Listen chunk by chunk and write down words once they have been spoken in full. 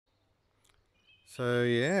So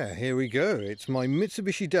yeah, here we go. It's my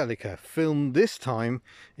Mitsubishi Delica, filmed this time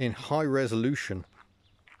in high resolution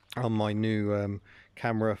on my new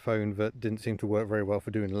camera phone that didn't seem to work very well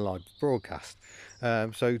for doing a live broadcast.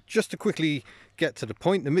 So just to quickly get to the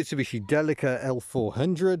point, the Mitsubishi Delica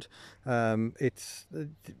L400, it's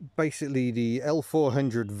basically the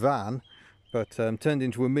L400 van, but turned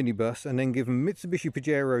into a minibus and then given Mitsubishi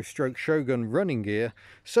Pajero stroke Shogun running gear,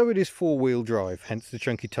 so it is four-wheel drive, hence the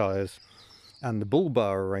chunky tyres and the bull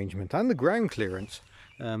bar arrangement and the ground clearance.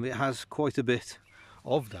 It has quite a bit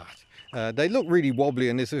of that. They look really wobbly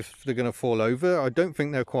and as if they're going to fall over. I don't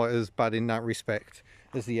think they're quite as bad in that respect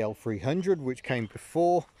as the L300, which came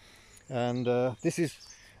before. And this is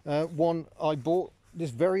one I bought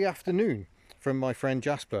this very afternoon from my friend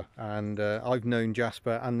Jasper, and I've known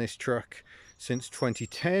Jasper and this truck since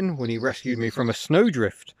 2010 when he rescued me from a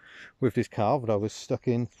snowdrift with this car that I was stuck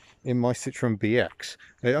in my Citroen BX.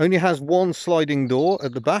 It only has one sliding door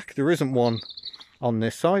at the back. There isn't one on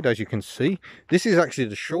this side, as you can see. This is actually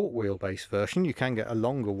the short wheelbase version. You can get a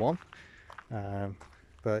longer one,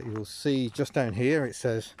 but you'll see just down here it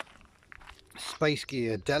says Space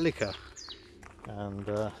Gear Delica,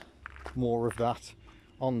 and more of that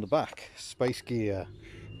on the back. Space Gear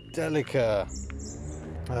Delica.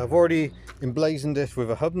 I've already emblazoned it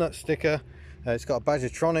with a hub nut sticker. It's got a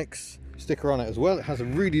Badgertronics sticker on it as well. It has a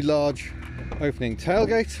really large opening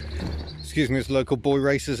tailgate. Excuse me, as local boy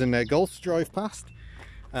racers in their Golfs drive past.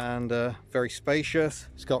 And very spacious.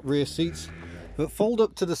 It's got rear seats that fold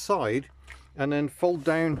up to the side and then fold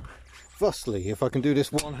down thusly. If I can do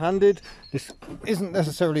this one-handed, this isn't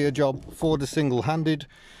necessarily a job for the single-handed,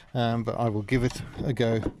 but I will give it a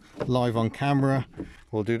go live on camera.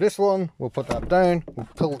 We'll do this one, we'll put that down, we'll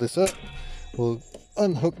pull this up, we'll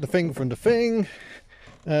unhook the thing from the thing,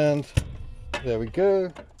 and there we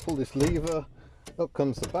go. Pull this lever, up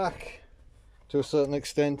comes the back to a certain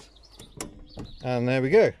extent, and there we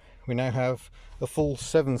go. We now have a full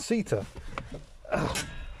 7-seater.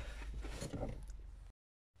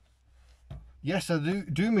 Yes, I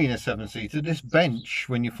do mean a 7-seater. This bench,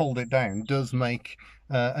 when you fold it down, does make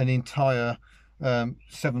an entire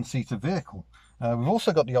 7-seater vehicle. We've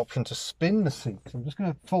also got the option to spin the seat. I'm just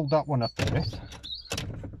going to fold that one up a bit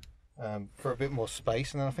for a bit more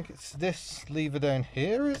space, and then I think it's this lever down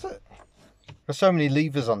here, is it? There's so many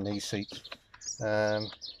levers on these seats. No,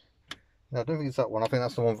 I don't think it's that one. I think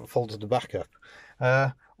that's the one that folds the back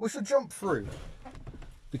up. We should jump through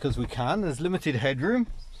because we can. There's limited headroom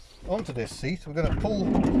onto this seat. We're going to pull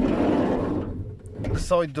the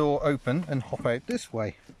side door open and hop out this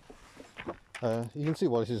way. You can see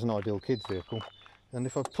why this is an ideal kids vehicle. And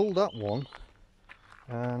if I pull that one,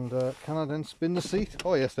 and can I then spin the seat?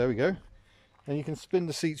 Oh yes, there we go. And you can spin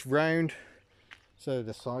the seats round so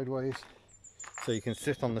they're sideways, so you can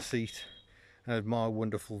sit on the seat and admire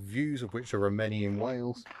wonderful views, of which there are many in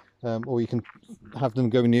Wales. Or you can have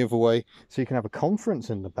them going the other way, so you can have a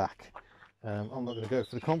conference in the back. I'm not going to go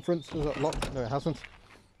for the conference. Does that lock? No, it hasn't.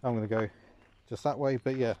 I'm going to go just that way.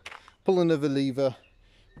 But yeah, pull another lever,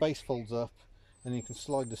 base folds up, and you can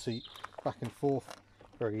slide the seat back and forth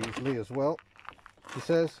very easily as well. He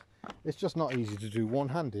says it's just not easy to do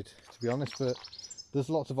one-handed, to be honest, but there's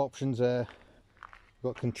lots of options there.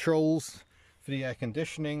 We've got controls for the air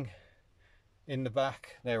conditioning in the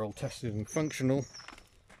back. They're all tested and functional.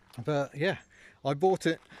 But yeah, I bought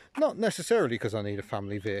it not necessarily because I need a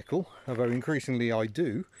family vehicle, although increasingly I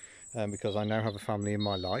do, because I now have a family in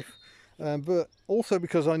my life, but also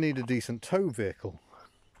because I need a decent tow vehicle.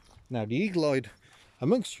 Now the eagle-eyed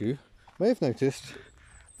amongst you may have noticed,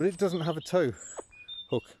 but it doesn't have a tow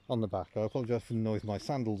hook on the back. I apologise for the noise my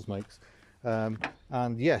sandals makes.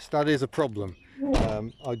 And yes, that is a problem.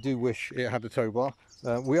 I do wish it had a tow bar.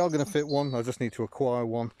 We are going to fit one. I just need to acquire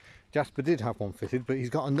one. Jasper did have one fitted, but he's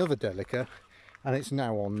got another Delica and it's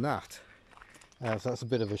now on that. So that's a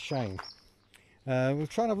bit of a shame. We'll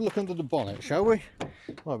try and have a look under the bonnet, shall we?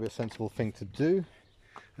 Might be a sensible thing to do.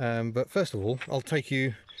 But first of all, I'll take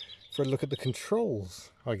you for a look at the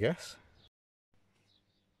controls, I guess.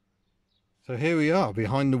 So here we are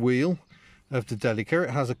behind the wheel of the Delica. It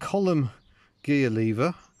has a column gear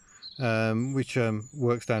lever, which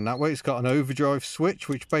works down that way. It's got an overdrive switch,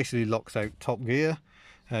 which basically locks out top gear.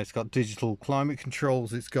 It's got digital climate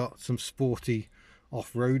controls. It's got some sporty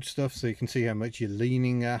off-road stuff, so you can see how much you're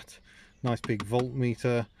leaning at. Nice big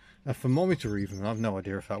voltmeter, a thermometer even. I've no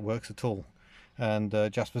idea if that works at all. And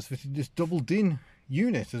Jasper's fitted this double din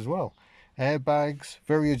unit as well. Airbags,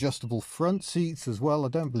 very adjustable front seats as well. I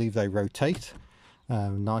don't believe they rotate.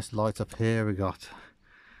 Nice light up here. We got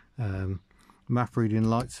map reading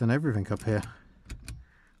lights and everything up here.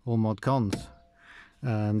 All mod cons.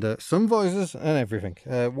 and sun visors and everything.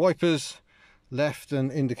 Wipers left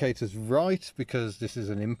and indicators right, because this is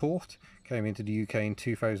an import, came into the UK in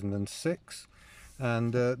 2006.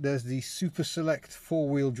 And there's the Super Select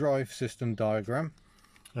 4-wheel drive system diagram.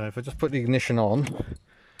 If I just put the ignition on,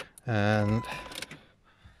 and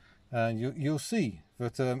you'll see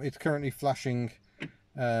that it's currently flashing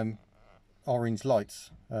orange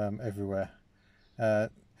lights everywhere.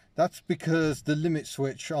 That's because the limit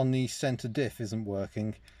switch on the center diff isn't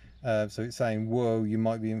working, so it's saying, whoa, you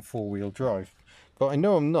might be in 4-wheel drive. But I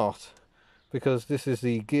know I'm not, because this is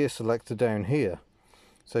the gear selector down here.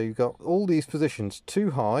 So you've got all these positions.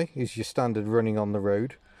 2 high is your standard running on the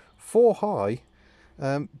road. 4 high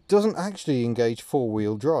doesn't actually engage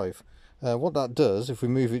 4-wheel drive. What that does, if we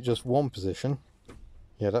move it just 1 position,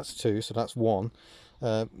 yeah, that's 2, so that's 1.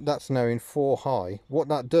 That's now in 4 high. What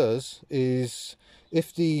that does is,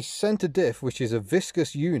 if the center diff, which is a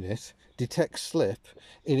viscous unit, detects slip,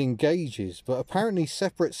 it engages, but apparently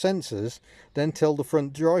separate sensors then tell the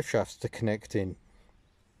front drive shafts to connect in.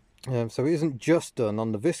 So it isn't just done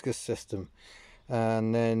on the viscous system.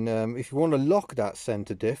 And then if you want to lock that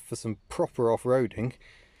center diff for some proper off-roading,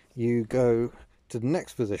 you go to the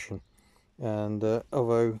next position. And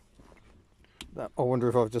although I wonder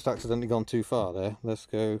if I've just accidentally gone too far there. Let's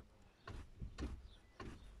go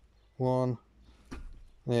 1.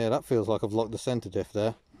 Yeah, that feels like I've locked the center diff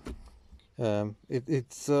there.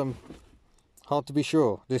 It's hard to be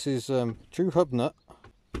sure. This is true hub nut.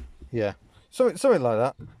 Yeah, something like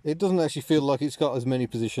that. It doesn't actually feel like it's got as many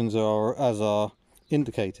positions as are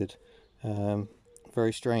indicated.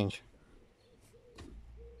 Very strange.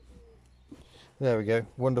 There we go.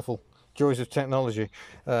 Wonderful. Joys of technology.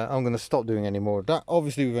 I'm going to stop doing any more of that.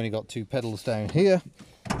 Obviously we've only got 2 pedals down here.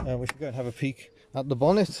 We should go and have a peek at the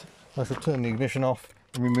bonnet. I shall turn the ignition off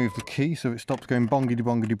and remove the key so it stops going bongity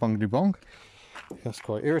bongity bongity bong. That's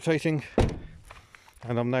quite irritating.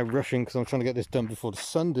 And I'm now rushing because I'm trying to get this done before the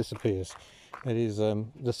sun disappears. It is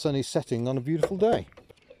the sun is setting on a beautiful day.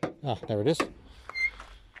 Ah, there it is.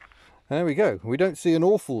 There we go. We don't see an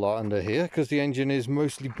awful lot under here because the engine is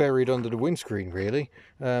mostly buried under the windscreen, really.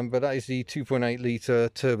 But that is the 2.8 litre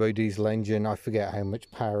turbo diesel engine. I forget how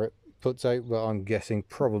much power it puts out, but I'm guessing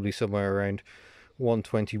probably somewhere around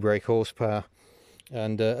 120 brake horsepower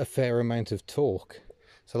and a fair amount of torque.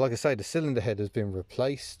 So like I say, the cylinder head has been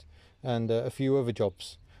replaced and a few other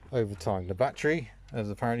jobs over time. The battery is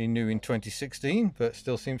apparently new in 2016, but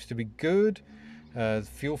still seems to be good. The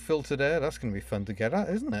fuel filter there, that's going to be fun to get at,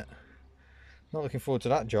 isn't it? Not looking forward to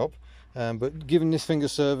that job, but giving this thing a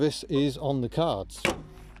service is on the cards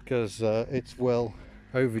because it's well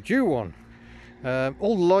overdue one.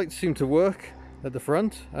 All the lights seem to work at the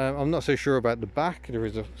front. I'm not so sure about the back. There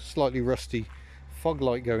is a slightly rusty fog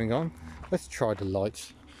light going on. Let's try the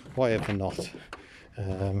lights. Why ever not?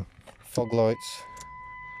 Fog lights,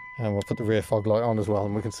 and we'll put the rear fog light on as well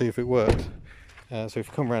and we can see if it worked. So if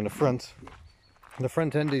you come around the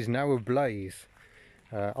front end is now ablaze.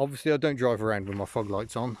 Obviously I don't drive around with my fog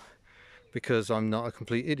lights on because I'm not a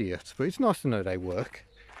complete idiot, but it's nice to know they work.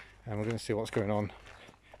 And we're going to see what's going on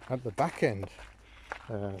at the back end.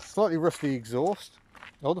 Slightly rusty exhaust.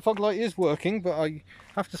 Oh, the fog light is working, but I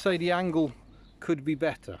have to say the angle could be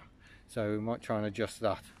better, so we might try and adjust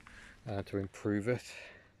that to improve it.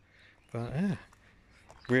 But yeah,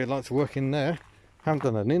 rear lights working there. Haven't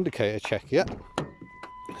done an indicator check yet,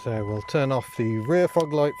 so we'll turn off the rear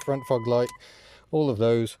fog light, front fog light, all of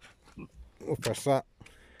those. We'll press that.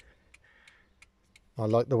 I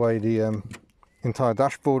like the way the entire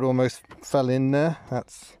dashboard almost fell in there.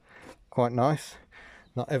 That's quite nice.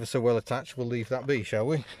 Not ever so well attached. We'll leave that be, shall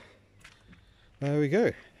we? There we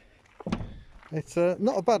go. It's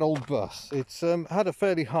not a bad old bus. It's had a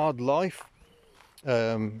fairly hard life.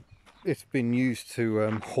 It's been used to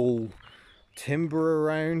haul timber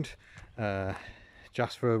around.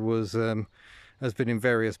 Jasper has been in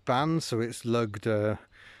various bands, so it's lugged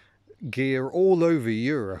gear all over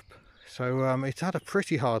Europe. So it's had a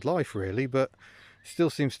pretty hard life really, but still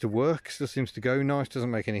seems to work, still seems to go nice,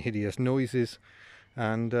 doesn't make any hideous noises,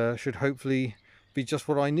 and should hopefully be just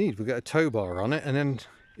what I need. We'll get a tow bar on it and then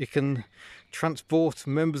it can transport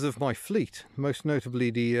members of my fleet, most notably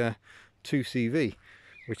the 2CV,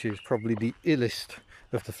 which is probably the illest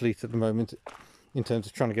of the fleet at the moment in terms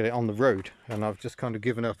of trying to get it on the road, and I've just kind of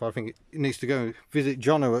given up. I think it needs to go visit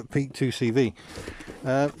Jono at Peak 2CV.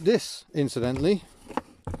 This, incidentally,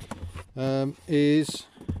 is,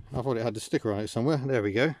 I thought it had the sticker on it somewhere. There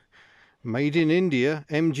we go. Made in India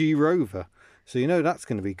MG Rover. So you know that's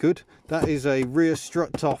going to be good. That is a rear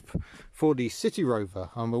strut top for the City Rover.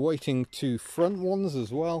 I'm awaiting 2 front ones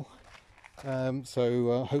as well.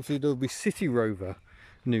 So hopefully there'll be City Rover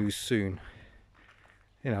news soon.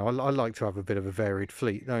 You know, I like to have a bit of a varied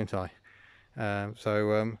fleet, don't I? I'll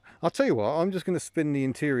tell you what, I'm just going to spin the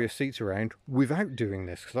interior seats around without doing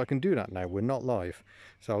this, because I can do that now, we're not live.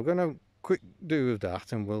 So I'm going to quick do with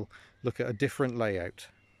that and we'll look at a different layout.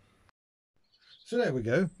 So there we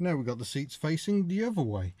go, now we've got the seats facing the other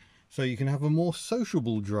way, so you can have a more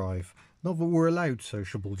sociable drive. Not that we're allowed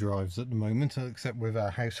sociable drives at the moment, except with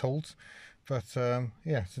our households, but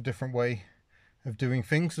yeah, it's a different way of doing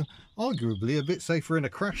things, arguably a bit safer in a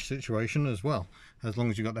crash situation as well, as long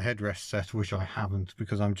as you've got the headrest set, which I haven't,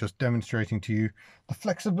 because I'm just demonstrating to you the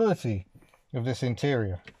flexibility of this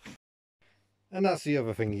interior. And that's the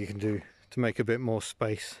other thing you can do to make a bit more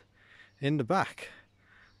space in the back.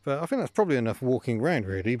 But I think that's probably enough walking around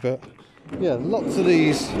really. But yeah, lots of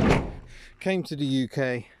these came to the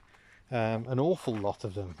UK, an awful lot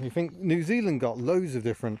of them. You think New Zealand got loads of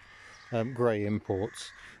different grey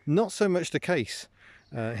imports. Not so much the case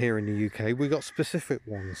here in the UK. We got specific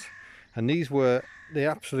ones, and these were the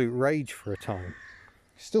absolute rage for a time.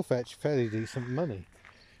 Still fetch fairly decent money.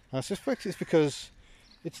 I suspect it's because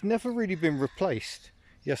it's never really been replaced.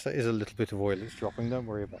 Yes, that is a little bit of oil it's dropping, don't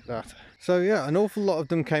worry about that. So yeah, an awful lot of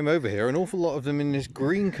them came over here, an awful lot of them in this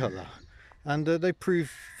green colour, and they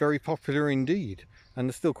proved very popular indeed, and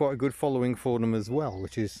there's still quite a good following for them as well,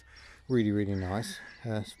 which is really, really nice.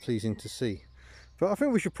 It's pleasing to see. But I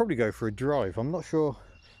think we should probably go for a drive. I'm not sure,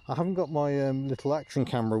 I haven't got my little action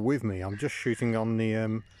camera with me. I'm just shooting on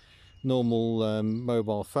the normal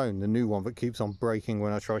mobile phone, the new one that keeps on breaking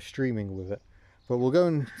when I try streaming with it. But we'll go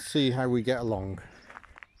and see how we get along.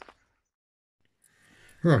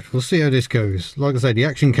 Right, we'll see how this goes. Like I say, the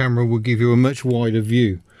action camera will give you a much wider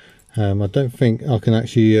view. I don't think I can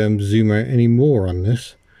actually zoom out any more on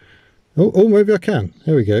this. Oh, maybe I can.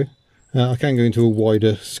 There we go. I can go into a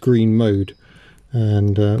wider screen mode,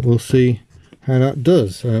 and we'll see how that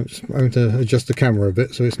does. I'm going to adjust the camera a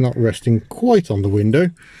bit so it's not resting quite on the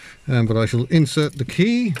window, but I shall insert the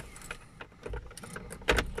key.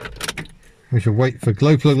 We shall wait for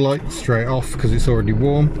glow plug light straight off because it's already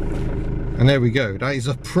warm. And there we go, that is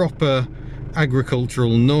a proper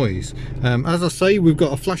agricultural noise. As I say, we've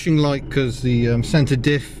got a flashing light because the centre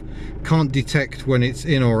diff can't detect when it's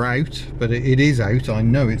in or out, but it is out, I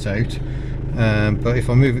know it's out. But if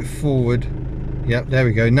I move it forward, yep, there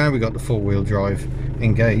we go, now we've got the four-wheel drive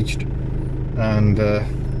engaged. And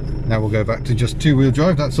now we'll go back to just two-wheel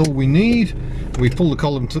drive, that's all we need. We pull the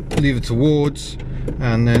column lever towards,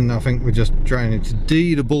 and then I think we're just driving into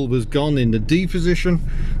D. The bulb has gone in the D position,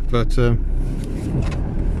 but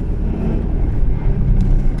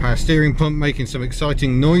power steering pump making some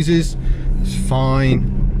exciting noises. It's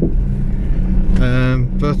fine,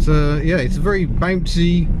 yeah, it's a very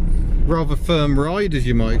bouncy, rather firm ride, as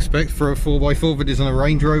you might expect for a 4x4 that is on a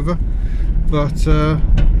Range Rover, but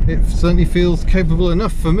it certainly feels capable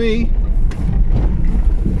enough for me.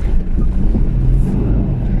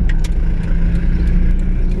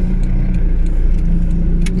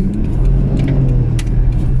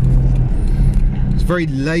 Very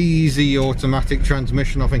lazy automatic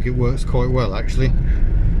transmission. I think it works quite well actually.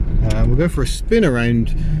 We'll go for a spin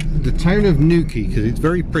around the town of Newquay because it's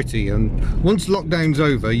very pretty, and once lockdown's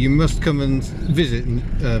over you must come and visit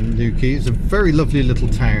Newquay. It's a very lovely little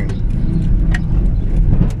town.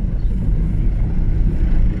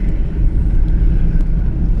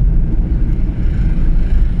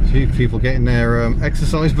 A few people getting their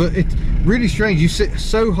exercise, but it's really strange. You sit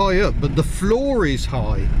so high up but the floor is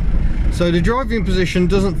high. So the driving position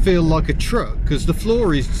doesn't feel like a truck because the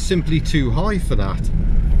floor is simply too high for that.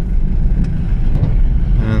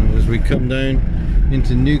 And as we come down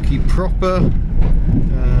into Newquay proper,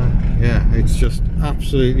 yeah, it's just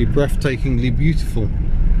absolutely breathtakingly beautiful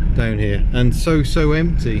down here, and so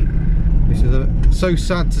empty. This is so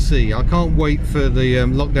sad to see. I can't wait for the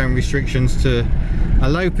lockdown restrictions to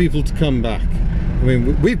allow people to come back. I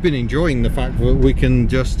mean, we've been enjoying the fact that we can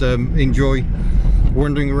just enjoy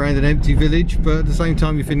wandering around an empty village, but at the same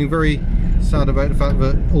time you're feeling very sad about the fact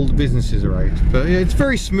that all the businesses are out. But yeah, it's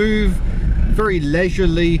very smooth, very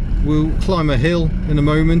leisurely. We'll climb a hill in a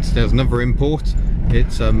moment. There's another import.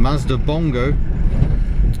 It's a Mazda Bongo,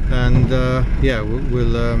 and yeah,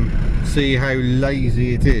 we'll see how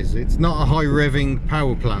lazy it is. It's not a high revving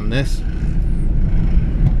power plant, this,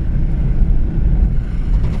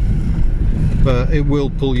 but it will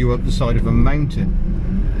pull you up the side of a mountain.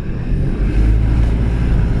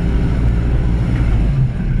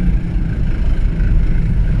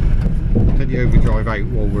 The overdrive out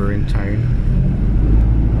while we're in town.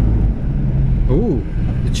 Oh,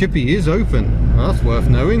 the chippy is open. Well, that's worth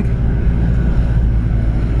knowing.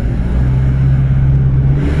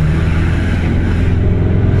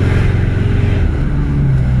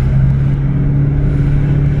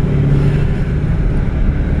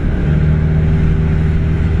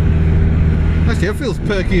 that feels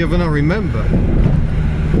perkier than I remember.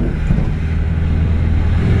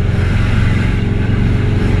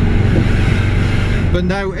 But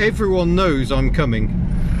now everyone knows I'm coming.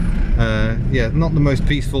 Yeah, not the most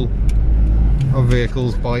peaceful of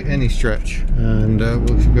vehicles by any stretch. And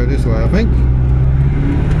we should go this way, I think.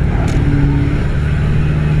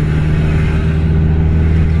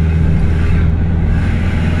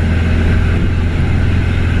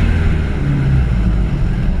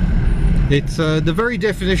 It's the very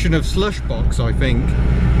definition of slush box, I think.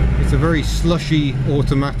 It's a very slushy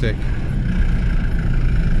automatic.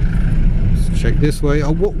 Let's check this way.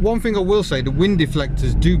 One thing I will say, the wind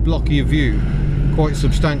deflectors do block your view quite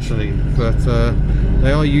substantially, but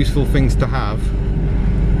they are useful things to have.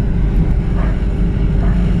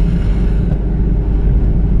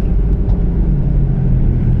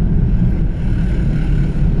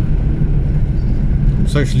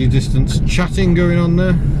 Socially distanced chatting going on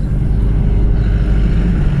there.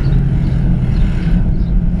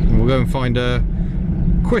 We'll go and find a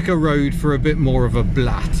quicker road for a bit more of a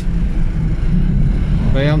blat.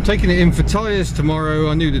 But yeah, I'm taking it in for tyres tomorrow.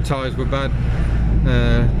 I knew the tyres were bad.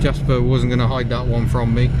 Jasper wasn't going to hide that one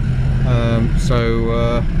from me.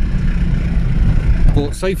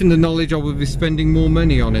 But safe in the knowledge I will be spending more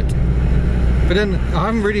money on it. But then I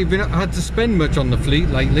haven't really had to spend much on the fleet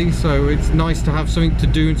lately, so it's nice to have something to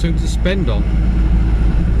do and something to spend on.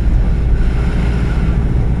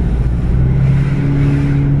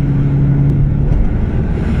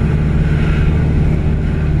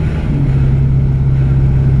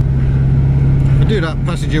 Do that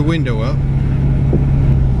passenger window up,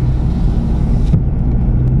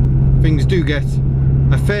 things do get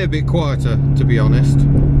a fair bit quieter, to be honest.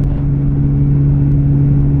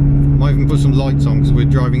 Might even put some lights on because we're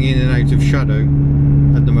driving in and out of shadow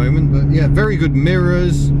at the moment. But yeah, very good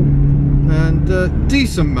mirrors and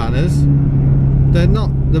decent manners. They're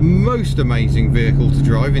not the most amazing vehicle to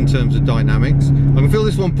drive in terms of dynamics. I can feel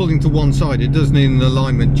this one pulling to one side. It does need an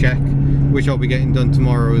alignment check, which I'll be getting done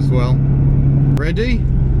tomorrow as well. Ready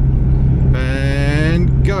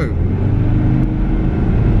and go.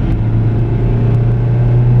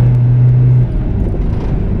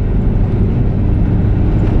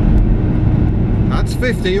 That's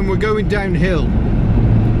 50 and we're going downhill.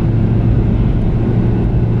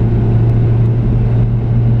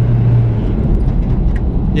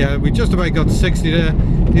 Yeah, we just about got to 60 there.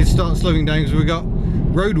 It starts slowing down because we've got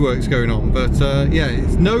roadworks going on, but yeah,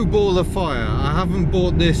 it's no ball of fire. I haven't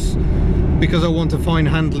bought this because I want a fine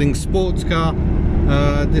handling sports car.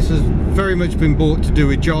 This has very much been bought to do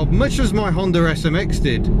a job, much as my Honda SMX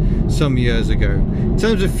did some years ago. In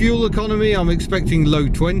terms of fuel economy, I'm expecting low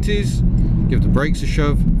 20s. Give the brakes a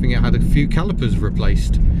shove. I think it had a few calipers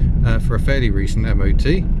replaced for a fairly recent MOT.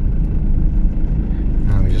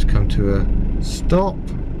 And we just come to a stop.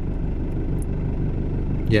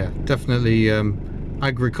 Yeah, definitely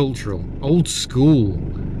agricultural, old school.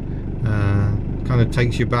 Kind of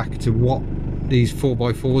takes you back to what these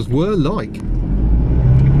 4x4s were like.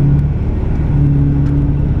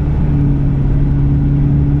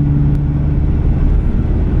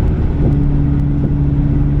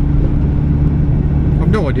 I've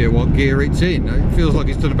no idea what gear it's in. It feels like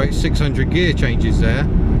it's done about 600 gear changes there.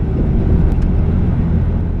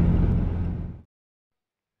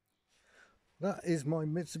 That is my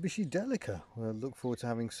Mitsubishi Delica. I look forward to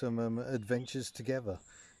having some adventures together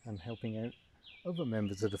and helping out other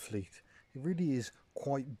members of the fleet. It really is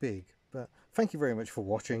quite big, but thank you very much for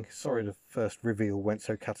watching. Sorry the first reveal went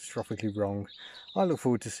so catastrophically wrong. I look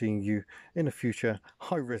forward to seeing you in a future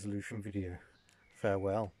high resolution video.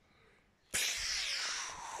 Farewell.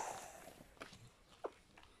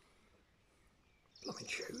 Blooming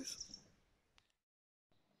shoes.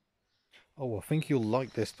 Oh, I think you'll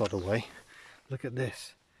like this, by the way. Look at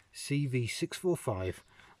this. CV645.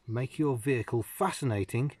 Make your vehicle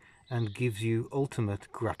fascinating and gives you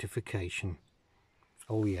ultimate gratification.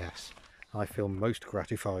 Oh yes, I feel most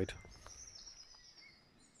gratified.